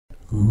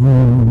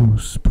Ooh,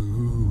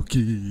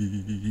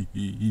 spooky.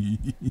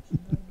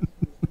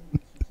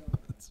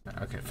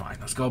 Okay, fine.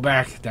 Let's go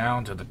back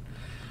down to the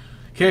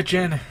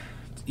kitchen,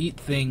 eat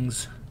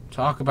things,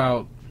 talk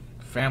about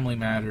family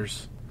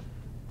matters.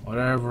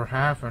 Whatever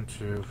happened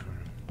to...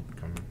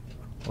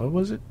 What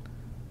was it?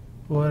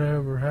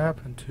 Whatever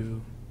happened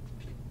to...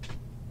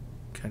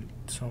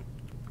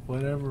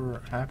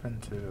 Whatever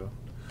happened to...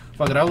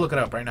 Fuck it, I'll look it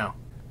up right now.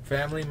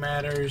 Family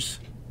Matters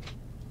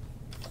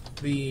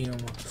theme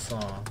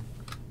song.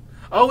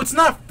 Oh, it's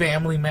not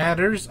Family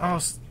Matters. Oh,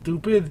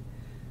 stupid.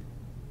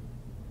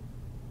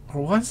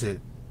 Or was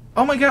it?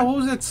 Oh my god, what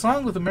was that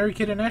song with the Mary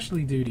Kate and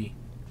Ashley duty?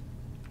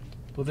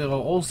 With the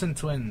Olsen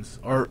twins.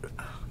 Or...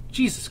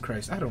 Jesus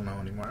Christ, I don't know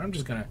anymore. I'm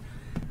just gonna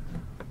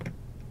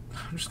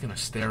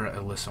stare at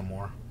Alyssa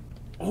more.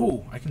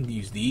 Oh, I can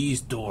use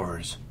these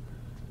doors.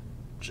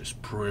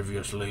 Just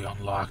previously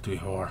unlocked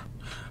before.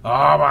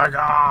 Oh my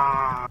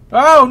god!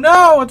 Oh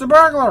no, it's a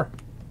burglar!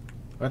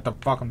 What the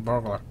fucking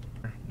burglar?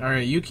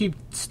 Alright, you keep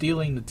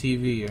stealing the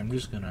TV. I'm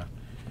just gonna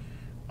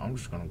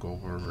go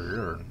over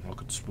here and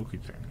look at spooky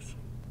things.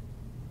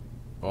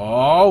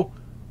 Oh!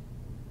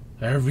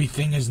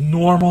 Everything is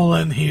normal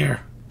in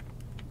here.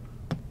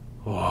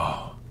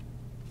 Whoa.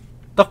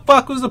 The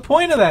fuck was the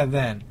point of that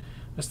then?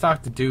 Let's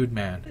talk to Dude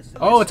Man.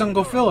 Oh, it's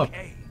Uncle Philip.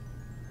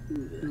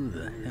 Who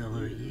the hell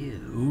are you?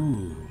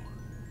 Ooh.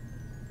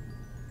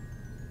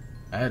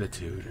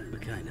 Attitude.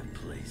 What kind of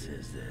place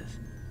is this?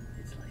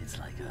 It's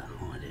like a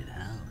haunted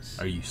house.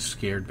 Are you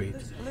scared,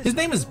 Bates? His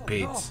name is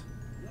Bates.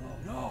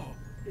 No.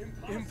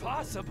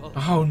 Impossible.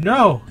 Oh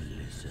no.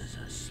 Alyssa's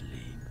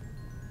asleep.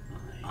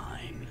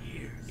 I'm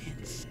here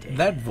instead.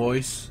 That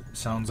voice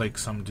sounds like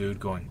some dude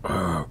going,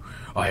 I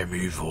am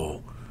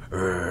evil.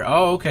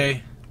 Oh,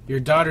 okay. Your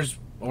daughter's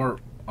or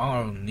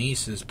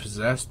niece is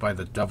possessed by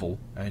the devil,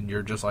 and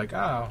you're just like,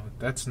 oh,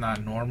 that's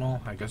not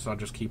normal. I guess I'll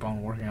just keep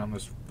on working on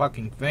this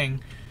fucking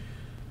thing.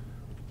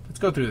 Let's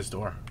go through this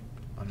door,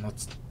 and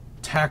let's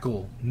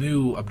tackle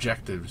new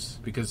objectives,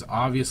 because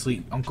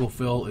obviously Uncle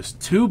Phil is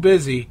too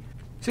busy.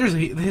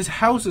 Seriously, his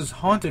house is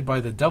haunted by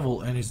the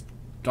devil, and his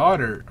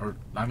daughter,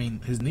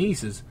 his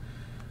niece is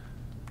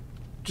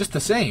just the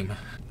same.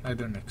 I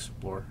didn't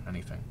explore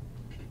anything.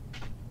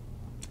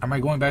 Am I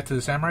going back to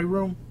the samurai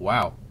room?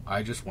 Wow,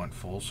 I just went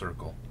full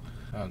circle.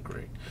 Oh,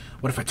 great.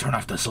 What if I turn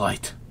off this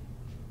light?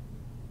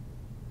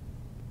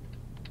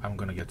 I'm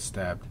gonna get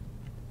stabbed.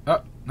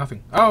 Oh,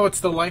 nothing. Oh, it's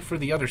the light for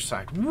the other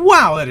side.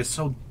 Wow, that is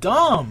so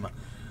dumb.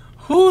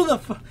 Who the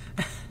fuck?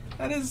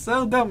 That is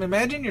so dumb.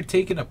 Imagine you're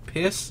taking a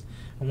piss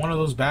in one of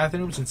those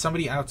bathrooms and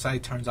somebody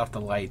outside turns off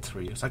the lights for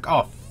you. It's like,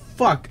 oh,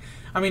 fuck.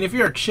 I mean, if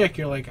you're a chick,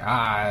 you're like,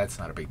 it's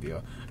not a big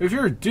deal. If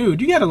you're a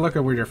dude, you gotta look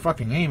at where you're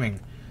fucking aiming.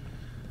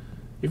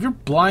 If you're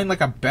blind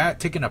like a bat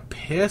taking a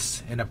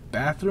piss in a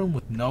bathroom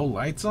with no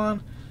lights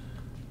on,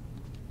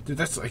 dude,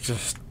 that's like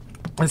just...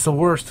 It's the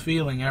worst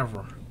feeling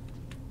ever.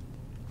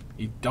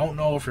 You don't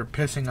know if you're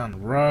pissing on the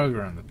rug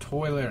or on the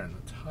toilet or in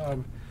the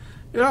tub.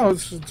 You know,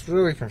 it's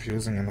really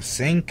confusing, and the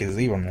sink is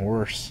even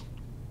worse.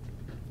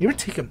 You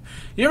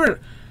ever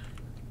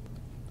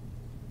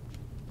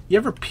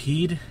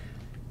peed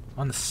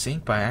on the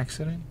sink by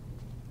accident?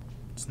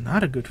 It's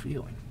not a good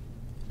feeling.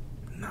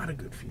 Not a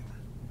good feeling.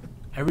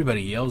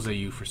 Everybody yells at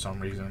you for some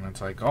reason.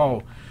 It's like,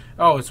 oh,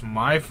 it's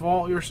my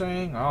fault, you're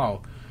saying?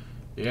 Oh,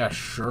 yeah,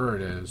 sure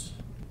it is.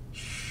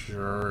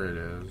 Sure it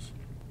is.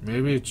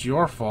 Maybe it's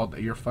your fault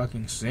that your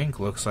fucking sink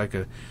looks like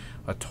a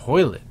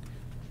toilet.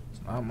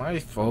 It's not my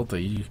fault that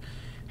you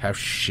have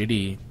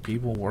shitty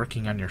people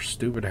working on your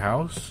stupid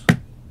house.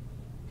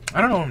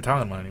 I don't know what I'm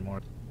talking about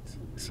anymore.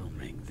 So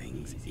make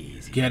things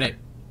easy. Get it.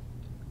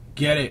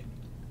 Get it.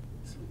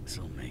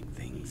 So make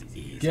things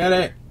easy. Get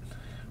it.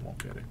 Won't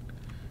get it.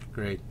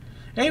 Great.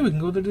 Hey, we can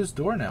go to this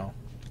door now.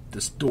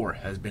 This door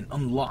has been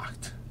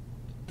unlocked.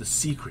 The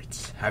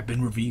secrets have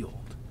been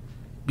revealed.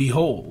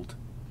 Behold,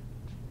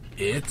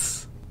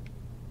 it's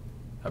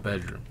a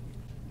bedroom.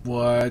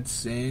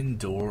 What's in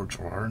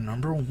drawer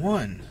number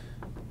 1?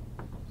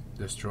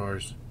 This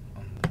drawer's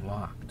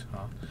unlocked,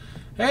 huh?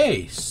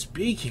 Hey,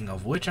 speaking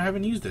of which, I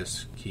haven't used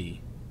this key.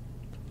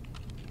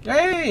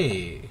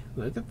 Hey,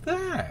 look at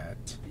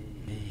that.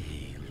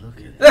 Hey,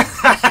 look at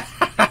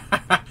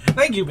that.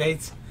 Thank you,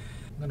 Bates.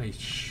 I'm gonna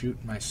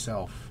shoot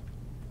myself.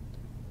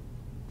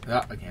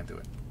 I can't do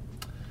it.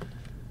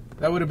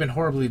 That would have been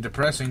horribly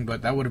depressing,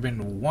 but that would have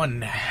been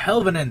one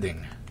hell of an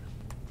ending.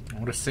 It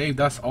would have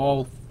saved us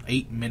all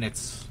 8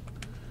 minutes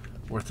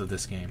worth of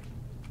this game.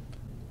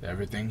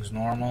 Everything's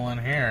normal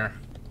in here.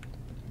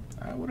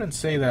 I wouldn't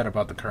say that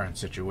about the current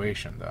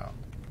situation, though.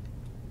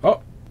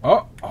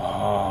 Oh,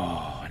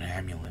 an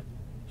amulet.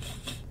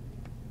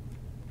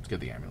 Let's get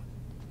the amulet.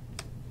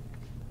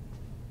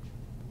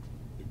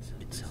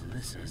 It's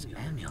Alyssa's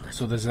amulet.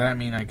 So does that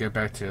mean I get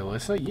back to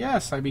Alyssa?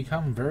 Yes, I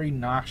become very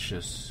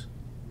nauseous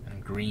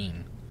and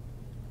green.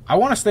 I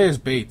want to stay as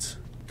Bates.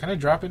 Can I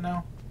drop it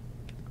now?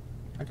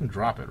 I can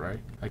drop it,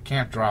 right? I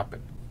can't drop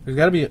it. There's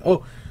got to be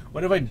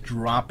what if I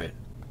drop it?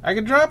 I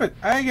can drop it.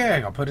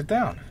 I'll put it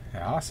down.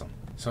 Yeah, awesome.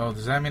 So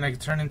does that mean I can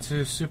turn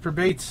into Super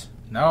Bates?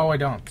 No, I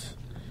don't.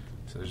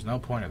 So there's no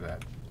point of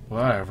that.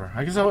 Whatever.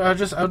 I guess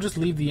I'll just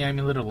leave the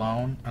amulet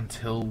alone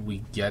until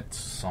we get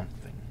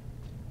something.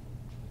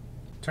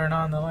 Turn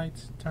on the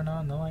lights. Turn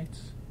on the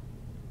lights.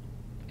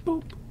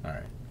 Boop.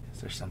 Alright.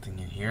 Is there something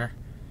in here?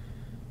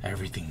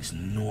 Everything's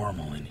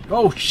normal in here.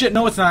 Oh shit,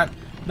 no it's not.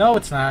 No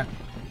it's not.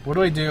 What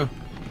do I do?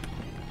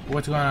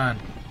 What's going on?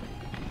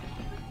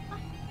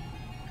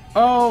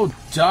 Oh,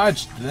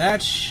 dodge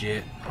that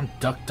shit. I'm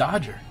Duck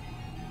Dodger.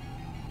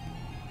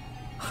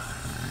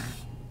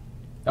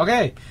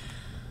 Okay.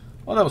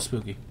 Well, that was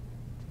spooky.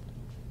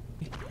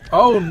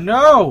 Oh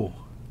no!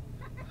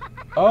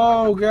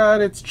 Oh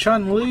god, it's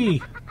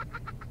Chun-Li.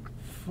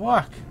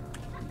 Fuck.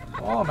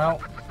 Oh, I'm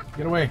out.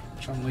 Get away,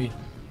 Chun-Li.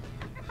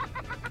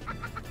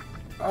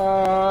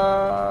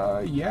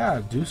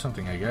 Yeah, do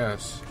something, I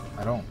guess.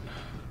 I don't...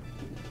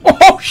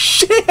 Oh,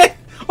 shit!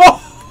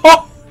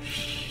 Oh,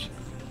 shit!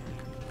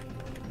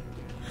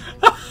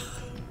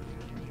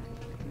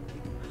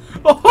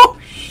 Oh,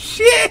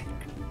 shit!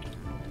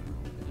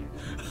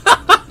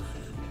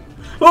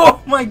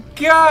 Oh, my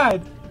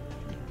God!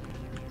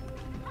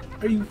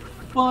 Are you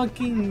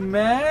fucking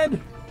mad?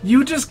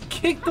 You just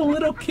kicked a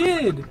little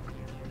kid!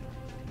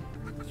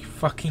 You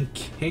fucking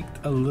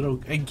kicked a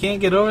little... I can't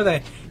get over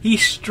that. He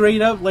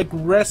straight up, like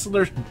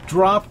wrestlers,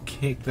 drop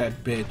kicked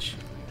that bitch.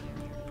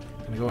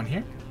 Can I go in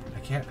here? I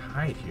can't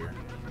hide here.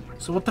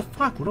 So what the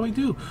fuck? What do I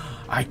do?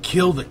 I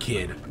kill the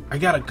kid. I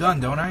got a gun,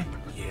 don't I?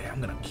 Yeah, I'm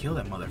gonna kill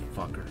that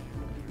motherfucker.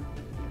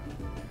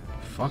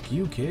 Fuck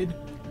you, kid.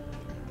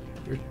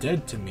 You're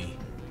dead to me.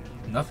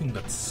 Nothing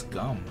but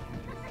scum.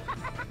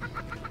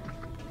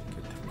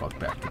 Get the fuck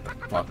back. Get the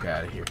fuck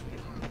out of here.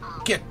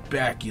 Get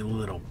back, you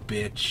little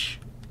bitch.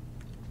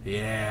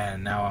 Yeah,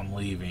 now I'm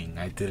leaving.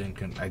 I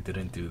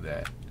didn't do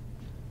that.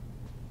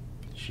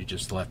 She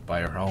just left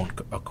by her own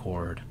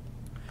accord.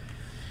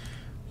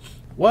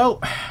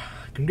 Well,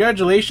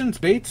 congratulations,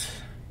 Bates.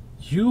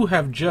 You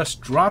have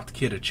just dropped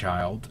Kid a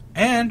child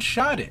and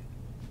shot it.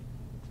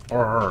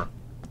 Or her.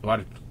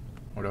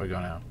 Where do I go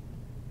now?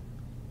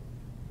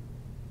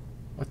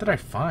 What did I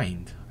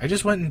find? I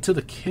just went into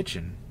the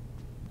kitchen.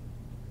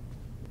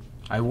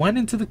 I went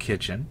into the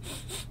kitchen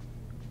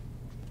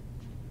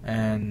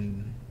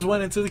and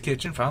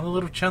found the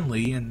little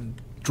Chun-Li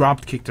and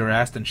drop kicked her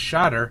ass and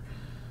shot her.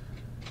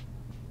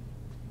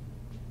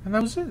 And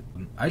that was it.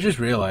 I just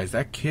realized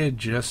that kid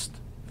just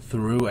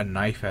threw a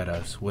knife at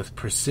us with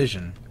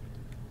precision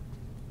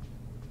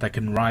that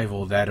can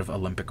rival that of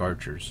Olympic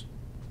archers.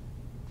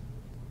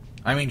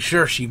 I mean,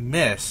 sure, she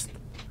missed,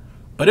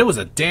 but it was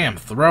a damn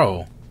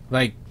throw.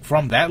 Like,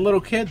 from that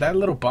little kid, that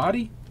little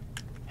body,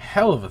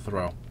 hell of a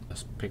throw.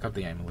 Let's pick up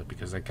the amulet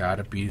because I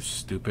gotta be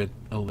stupid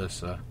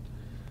Alyssa.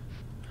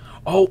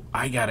 Oh,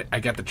 I got it. I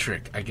got the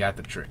trick. I'm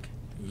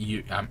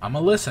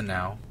Alyssa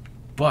now,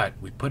 but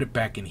we put it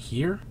back in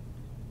here.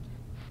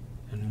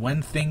 And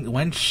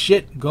when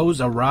shit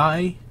goes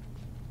awry,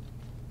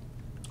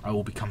 I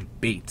will become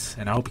Bates,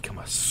 and I'll become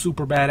a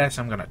super badass.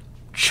 I'm gonna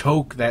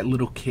choke that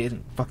little kid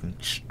and fucking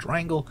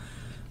strangle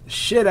the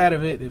shit out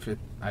of it.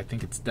 I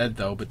think it's dead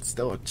though, but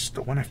still,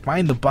 when I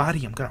find the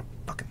body, I'm gonna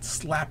fucking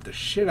slap the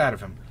shit out of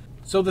him.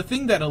 So the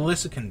thing that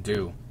Alyssa can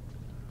do,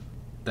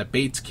 that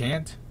Bates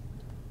can't,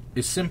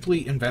 is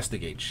simply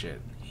investigate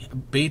shit.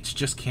 Bates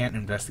just can't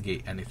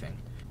investigate anything.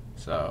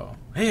 So,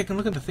 hey, I can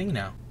look at the thing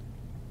now.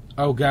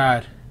 Oh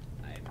god.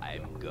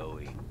 I'm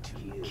going to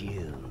kill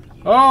you.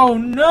 Oh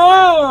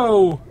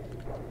no!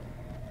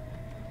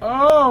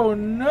 Oh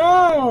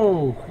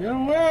no! Get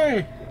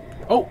away!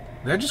 Oh,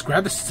 did I just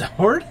grab the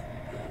sword?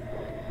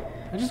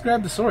 I just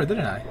grabbed the sword,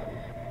 didn't I?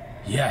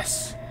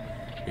 Yes!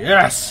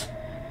 Yes!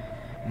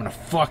 I'm gonna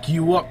fuck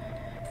you up,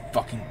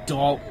 fucking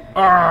doll.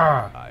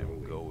 Ah!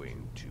 I'm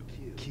going to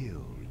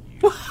kill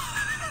you.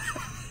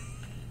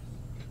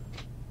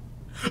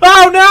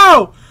 Oh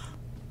no!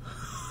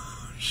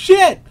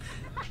 Shit!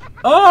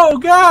 Oh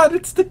god,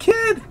 it's the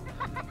kid!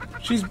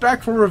 She's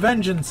back for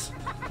revengeance.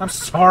 I'm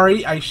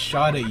sorry I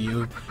shot at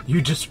you.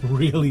 You just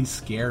really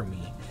scare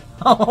me.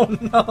 Oh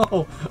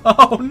no!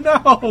 Oh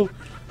no!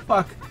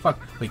 Fuck, fuck.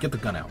 Wait, get the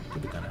gun out.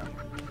 Get the gun out.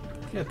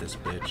 Get this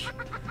bitch.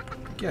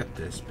 Get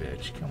this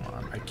bitch. Come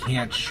on. I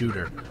can't shoot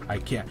her. I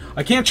can't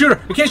shoot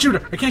her! I can't shoot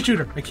her! I can't shoot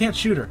her! I can't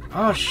shoot her!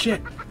 Oh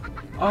shit!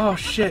 Oh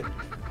shit!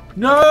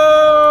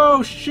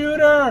 No! Shoot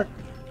her!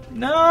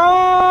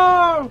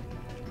 No!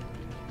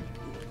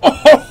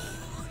 Oh!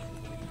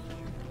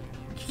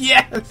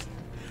 Yes!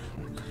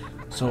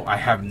 So I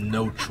have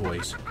no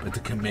choice but to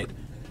commit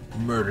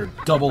murder,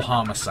 double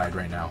homicide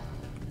right now.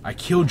 I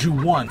killed you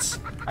once.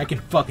 I can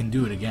fucking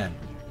do it again.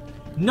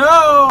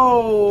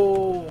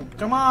 No!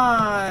 Come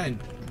on!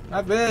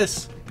 Not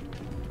this.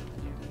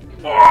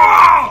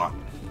 Oh!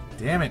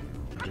 Damn it.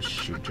 Just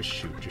shoot, just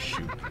shoot, just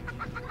shoot.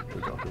 Here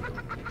we go, here we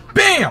go.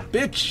 BAM!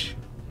 Bitch!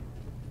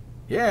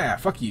 Yeah,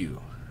 fuck you.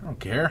 I don't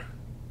care.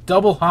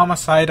 Double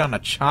homicide on a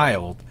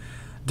child.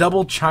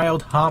 Double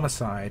child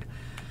homicide.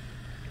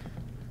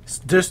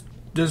 This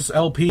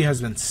LP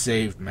has been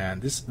saved,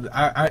 man.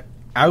 I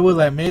will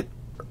admit,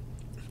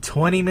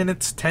 20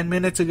 minutes, 10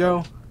 minutes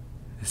ago,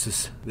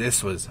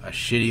 this was a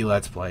shitty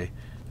Let's Play.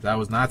 That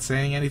was not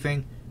saying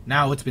anything.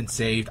 Now it's been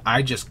saved.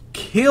 I just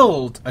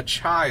killed a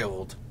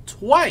child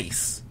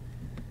twice.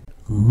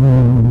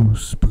 Ooh,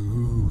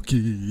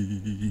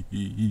 spooky.